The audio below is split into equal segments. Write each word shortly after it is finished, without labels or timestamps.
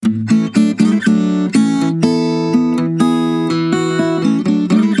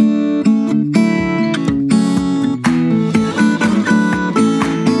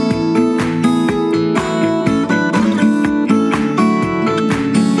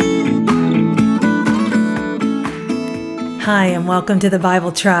Hi, and welcome to the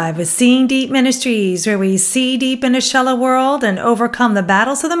Bible Tribe with Seeing Deep Ministries, where we see deep in a shallow world and overcome the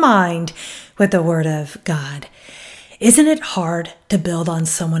battles of the mind with the Word of God. Isn't it hard to build on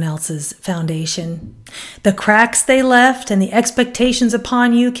someone else's foundation? The cracks they left and the expectations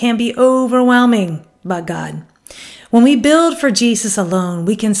upon you can be overwhelming, but God. When we build for Jesus alone,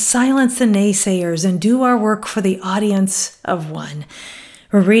 we can silence the naysayers and do our work for the audience of one.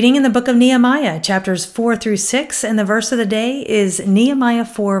 We're reading in the book of Nehemiah, chapters 4 through 6, and the verse of the day is Nehemiah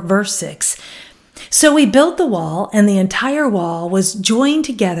 4, verse 6. So we built the wall, and the entire wall was joined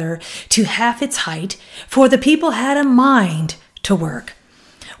together to half its height, for the people had a mind to work.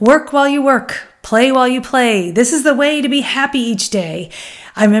 Work while you work, play while you play. This is the way to be happy each day.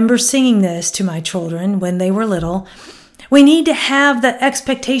 I remember singing this to my children when they were little. We need to have the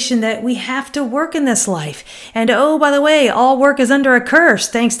expectation that we have to work in this life. And oh, by the way, all work is under a curse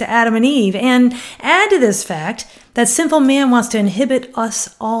thanks to Adam and Eve. And add to this fact that sinful man wants to inhibit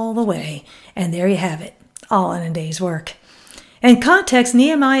us all the way. And there you have it, all in a day's work. In context,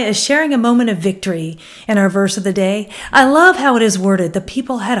 Nehemiah is sharing a moment of victory in our verse of the day. I love how it is worded. The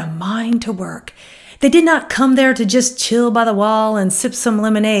people had a mind to work. They did not come there to just chill by the wall and sip some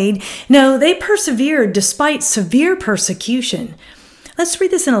lemonade. No, they persevered despite severe persecution. Let's read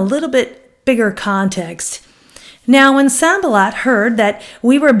this in a little bit bigger context. Now, when Sanballat heard that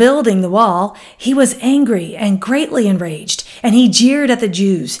we were building the wall, he was angry and greatly enraged, and he jeered at the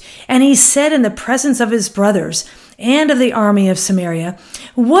Jews. And he said in the presence of his brothers and of the army of Samaria,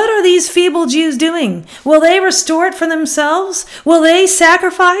 "What are these feeble Jews doing? Will they restore it for themselves? Will they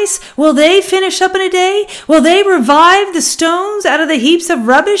sacrifice? Will they finish up in a day? Will they revive the stones out of the heaps of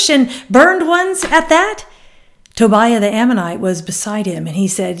rubbish and burned ones at that?" Tobiah the Ammonite was beside him, and he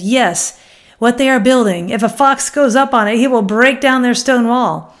said, "Yes, what they are building, if a fox goes up on it, he will break down their stone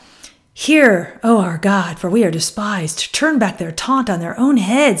wall. Hear, O our God, for we are despised. Turn back their taunt on their own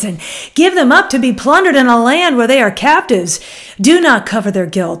heads and give them up to be plundered in a land where they are captives. Do not cover their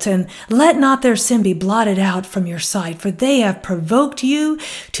guilt, and let not their sin be blotted out from your sight, for they have provoked you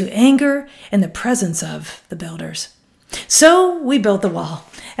to anger in the presence of the builders." So we built the wall,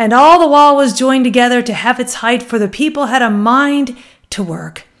 and all the wall was joined together to half its height, for the people had a mind to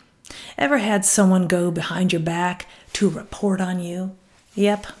work. Ever had someone go behind your back to report on you?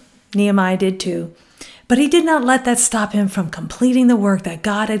 Yep. Nehemiah did too. But he did not let that stop him from completing the work that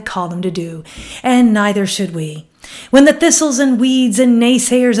God had called him to do, and neither should we. When the thistles and weeds and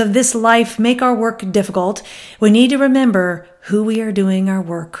naysayers of this life make our work difficult, we need to remember who we are doing our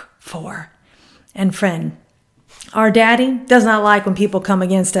work for. And friend, our daddy does not like when people come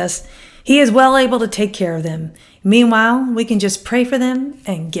against us. He is well able to take care of them. Meanwhile, we can just pray for them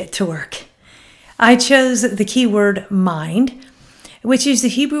and get to work. I chose the key word mind, which is the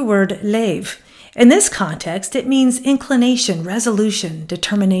Hebrew word lev. In this context, it means inclination, resolution,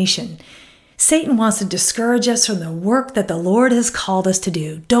 determination. Satan wants to discourage us from the work that the Lord has called us to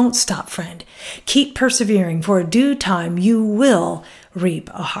do. Don't stop, friend. Keep persevering, for in due time you will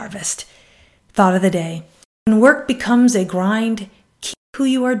reap a harvest. Thought of the day. When work becomes a grind, keep who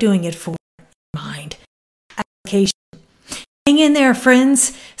you are doing it for in mind. Application. Hang in there,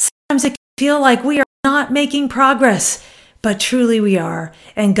 friends. Sometimes it can feel like we are not making progress. But truly we are,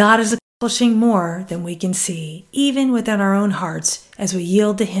 and God is accomplishing more than we can see, even within our own hearts, as we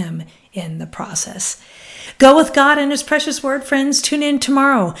yield to Him in the process. Go with God and His precious word, friends. Tune in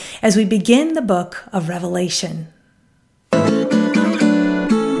tomorrow as we begin the book of Revelation.